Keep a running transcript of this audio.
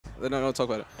No, talk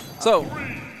about it. So,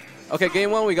 okay,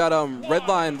 game 1 we got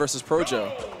Redline versus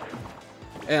Projo.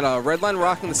 And Redline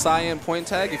rocking the Cyan Point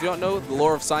tag. If you don't know the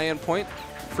lore of Cyan Point,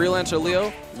 Freelancer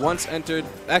Leo once entered,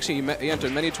 actually he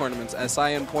entered many tournaments as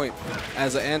Cyan Point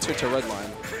as an answer to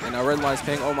Redline. And now Redline's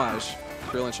paying homage to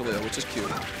Freelancer Leo, which is cute.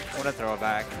 What a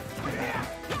throwback.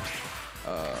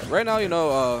 Right now, you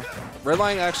know,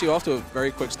 Redline actually off to a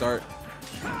very quick start.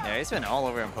 Yeah, he's been all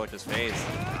over in Projo's face.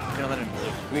 He's gonna let him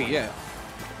move. Ooh, yeah.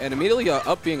 And immediately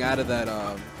up being added that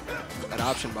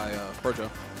option by Projo.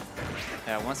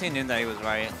 Yeah, once he knew that he was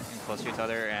right and close to each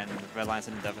other and Redline's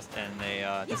in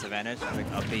a disadvantage, he was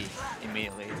like up B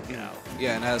immediately to get out.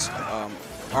 Yeah, and has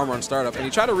armor on startup. And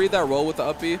he tried to read that roll with the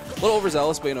up B. A little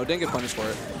overzealous, but you know, didn't get punished for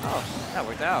it. Oh, that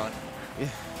worked out. Yeah.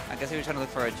 I guess he was trying to look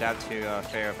for a jab to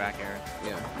fair back air.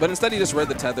 Yeah, but instead he just read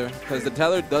the tether, because the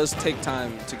tether does take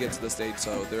time to get to the stage,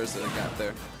 so there's a gap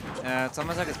there. Yeah, it's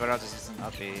almost like it's better off just using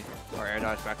up B or air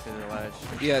dodge back to the ledge.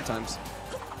 Yeah, at times.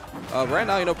 Right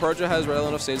now, you know, Projo has well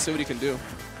enough stage to see what he can do.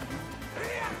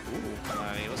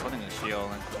 He was holding the shield,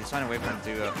 and he's trying to wait for him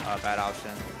to do a bad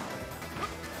option.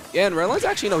 Yeah, and Redline's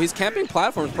actually, you know, he's camping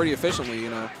platforms pretty efficiently, you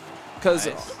know, because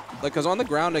nice. On the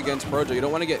ground against Projo, you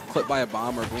don't want to get clipped by a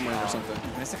bomb or boomerang or something.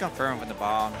 He needs to confirm with the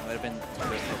bomb. It would have been too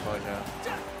good for Projo.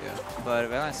 Yeah. But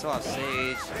Redline's still off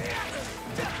stage.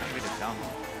 Maybe the jump.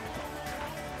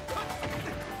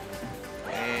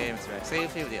 Okay, Mr. Back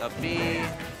safely with the up B.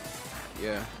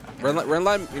 Yeah.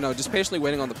 Redline, you know, just patiently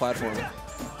waiting on the platform.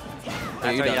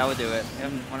 That's right, that would do it.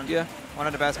 One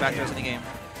of the best back throws in the game.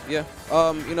 Yeah.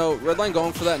 You know, Redline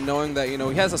going for that, knowing that, you know,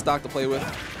 he has a stock to play with.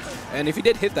 And if he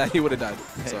did hit that, he would have died.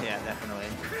 So. Yeah, definitely.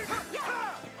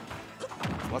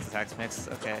 What's the tax mix?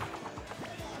 Okay.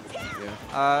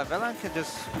 Yeah. Redline could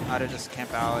just either just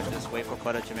camp out, just wait for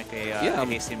Projo to make a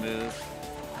hasty move.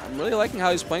 I'm really liking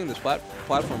how he's playing this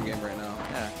platform game right now.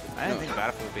 Yeah. I didn't think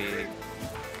Battlefield would be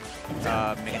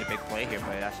making a big play here,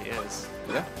 but it actually is.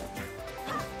 Yeah.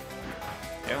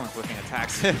 Everyone's whipping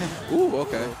attacks. Ooh,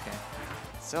 okay. Okay.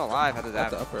 Still alive after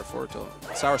that. Got the up air forward tilt.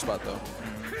 Sour spot, though.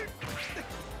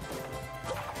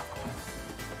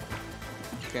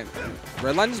 Again,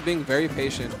 Redline is being very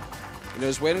patient. You know,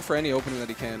 just waiting for any opening that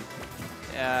he can.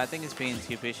 Yeah, I think he's being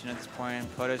too patient at this point.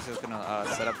 Projo's just going to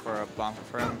set up for a bomb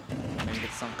for him. Maybe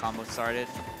get some combos started.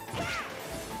 Okay,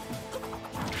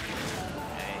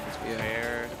 he's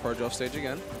prepared. Yeah. Projo off stage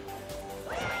again.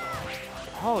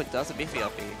 Oh, it does a beefy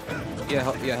up B.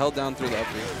 Yeah, held down through the up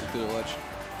B, through the ledge.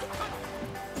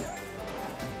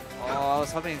 Oh, I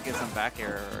was hoping to get some back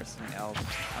air or something else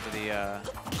onto the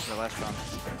ledge jump.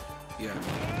 Yeah.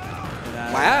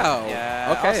 Wow.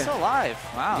 Yeah. Okay. Oh, still alive.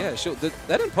 Wow. Yeah,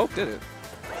 that didn't poke, did it?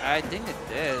 I think it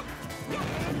did.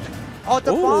 Oh,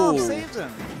 the bomb saves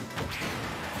him.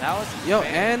 That was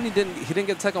and he didn't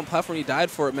get tech on platform. He died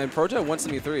for it, man. Projo at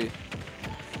 173.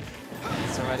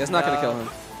 That's not gonna kill him.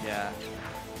 Yeah.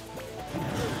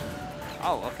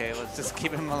 Oh, okay. Let's just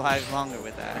keep him alive longer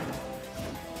with that.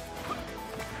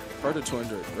 Projo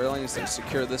 200. Redline needs to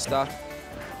secure this stock.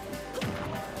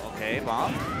 Okay,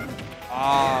 bomb.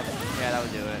 Oh, yeah, that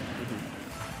would do it.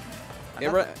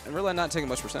 And Redline not taking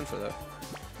much percent for that.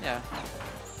 Yeah.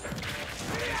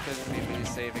 This could maybe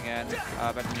save again.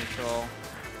 Back to neutral.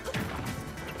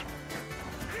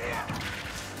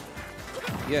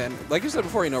 Yeah, and like you said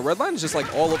before, you know, Redline is just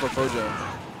like all over Projo.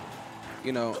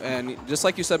 You know, and just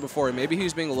like you said before, maybe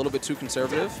he's being a little bit too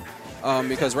conservative.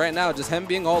 Because right now, just him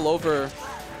being all over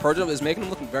Projo is making him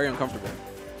look very uncomfortable.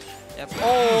 Yep.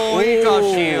 Oh, he got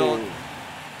shield.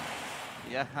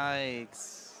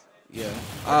 Yikes. Yeah.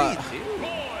 What did he do?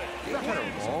 He tried to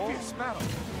roll?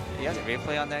 He has a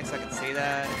replay on next, I can see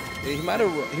that. Yeah, he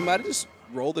might have just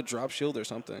rolled a drop shield or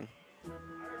something.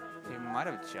 He might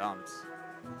have jumped.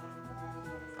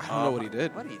 I don't know what he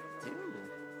did. What did he do?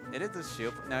 Did it just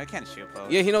shield? No, he can't shield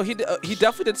post. Yeah, you know, he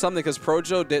definitely did something because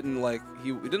Projo didn't like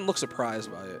he didn't look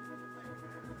surprised by it.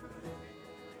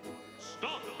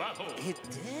 It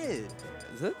did.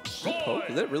 Is it poke?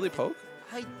 Is it really poke?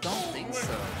 I don't think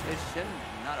so. It shouldn't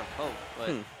not have poke,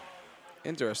 but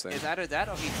interesting. It's either that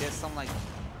or he did some like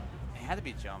it had to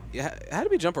be jump. Yeah, it had to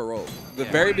be jump or roll. The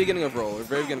very beginning of roll or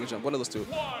very beginning of jump. One of those two.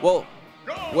 Well,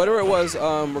 whatever it was,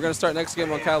 we're gonna start next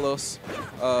game on Kalos.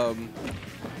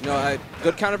 You know,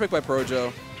 good counter pick by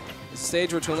Projo. It's a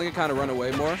stage where Toon can kind of run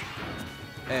away more,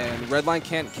 and Redline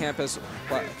can't camp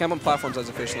on platforms as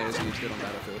efficiently as he did on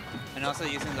Battlefield. And also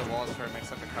using the walls for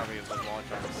mix-up recovery with wall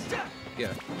jumps.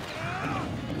 Yeah.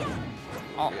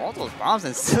 Oh, all those bombs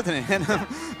and still didn't hit him.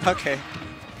 Okay.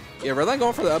 Yeah, Redline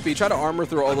going for the up B. Try to armor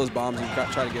through all those bombs and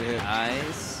try to get hit.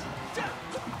 Nice.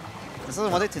 This is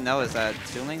one thing to know is that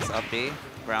Toon Link's up B,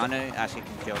 grounded actually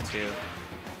can kill too.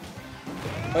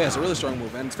 Oh yeah, it's a really strong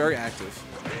move, and it's very active.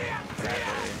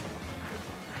 Exactly.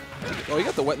 Oh, you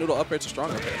got the wet noodle up air to strong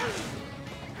up air.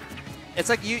 It's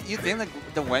like you think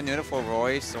like the wet noodle for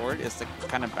Roy sword is like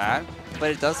kind of bad,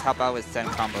 but it does help out with Zen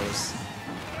combos.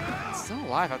 It's still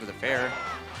alive after the fair.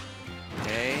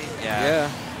 Okay, yeah. Yeah.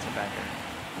 It's a backer.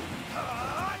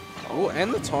 Oh,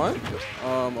 and the taunt.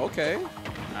 Okay.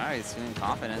 Alright, he's feeling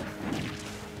confident.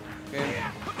 Okay.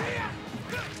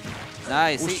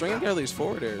 Nice. Ooh, stringing together these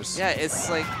forward airs. Yeah, it's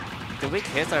like the weak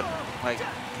hits are like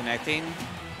connecting,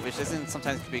 which isn't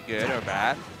sometimes could be good or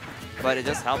bad, but it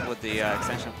does help with the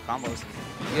extension of combos.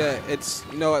 Yeah, it's,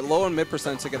 you know, at low and mid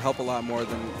percents, it can help a lot more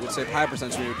than, would say, high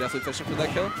percents when you're definitely fishing for that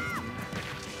kill.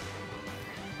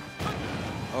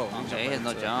 Oh, Okay, has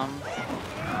no jump.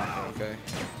 Okay.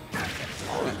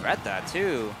 Oh, he read that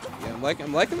too. Yeah, I'm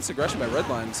liking this aggression by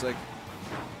Redline. It's like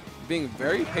being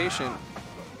very patient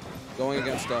going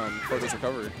against Projo's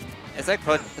recovery. It's like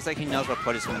he knows what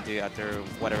Projo's going to do after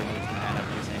whatever move he's going to end up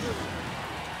using.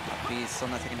 He's still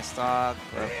not taking a stock,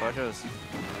 but Projo's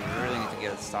really need to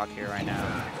get a stock here right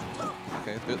now.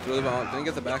 Okay, really well. Didn't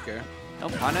get the back air. No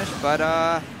punish, but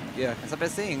yeah, it's a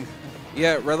bit seeing.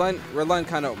 Yeah, Redline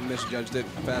kind of misjudged it.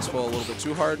 Fastball a little bit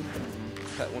too hard.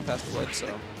 Went past the ledge,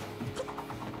 so.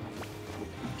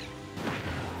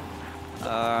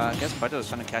 I guess Projo was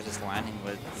trying to catch his landing,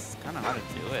 but it's kind of hard to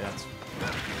do it. That's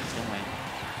only.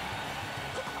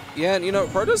 Yeah, and you know,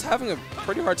 Projo's having a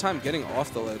pretty hard time getting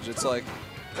off the ledge. It's like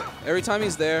every time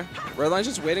he's there, Redline's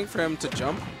just waiting for him to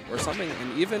jump or something,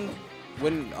 and even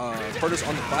when Projo's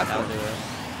on the platform,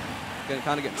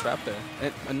 kind of getting trapped there.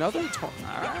 And another taunt.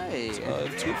 All right.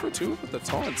 2 for 2 with the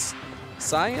taunts.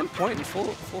 Cyan point in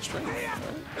full strength. Right?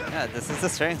 Yeah, this is the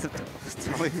strength of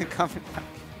totally coming back.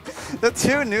 The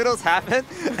two noodles happen,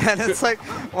 and it's like,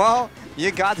 well,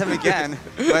 you got them again,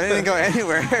 but it didn't go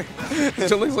anywhere.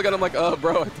 Junglee's looking at him like,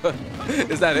 bro,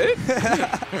 is that it?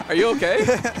 Are you okay?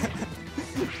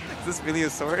 Is this really a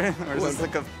sword? Or is this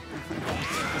like a...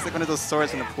 It's like one of those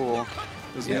swords in the pool.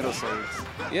 Those noodle swords.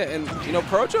 Yeah, and, you know,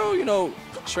 Projo, you know,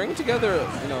 stringing together,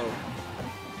 you know,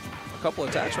 a couple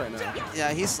attacks right now.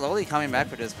 Yeah, he's slowly coming back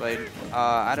for this, but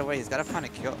either way, he's got to find a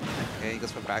kill. Okay, he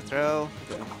goes for back throw.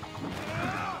 Okay.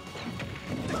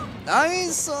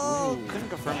 Nice! Oh, couldn't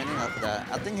confirm anything after that.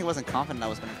 I think he wasn't confident I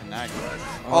was going to connect.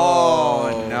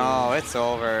 Oh, no, it's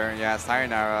over. Yeah,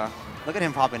 sayonara. Look at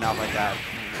him popping out like that.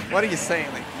 What are you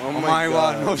saying? Like, oh my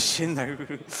god, no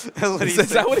Shinnaru. Is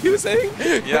that what he was saying?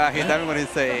 Yeah, he's definitely what he's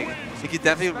saying. He could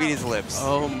definitely read his lips.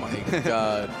 Oh my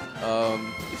god.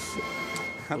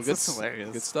 That's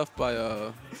hilarious. Good stuff by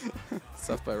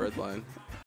Redline.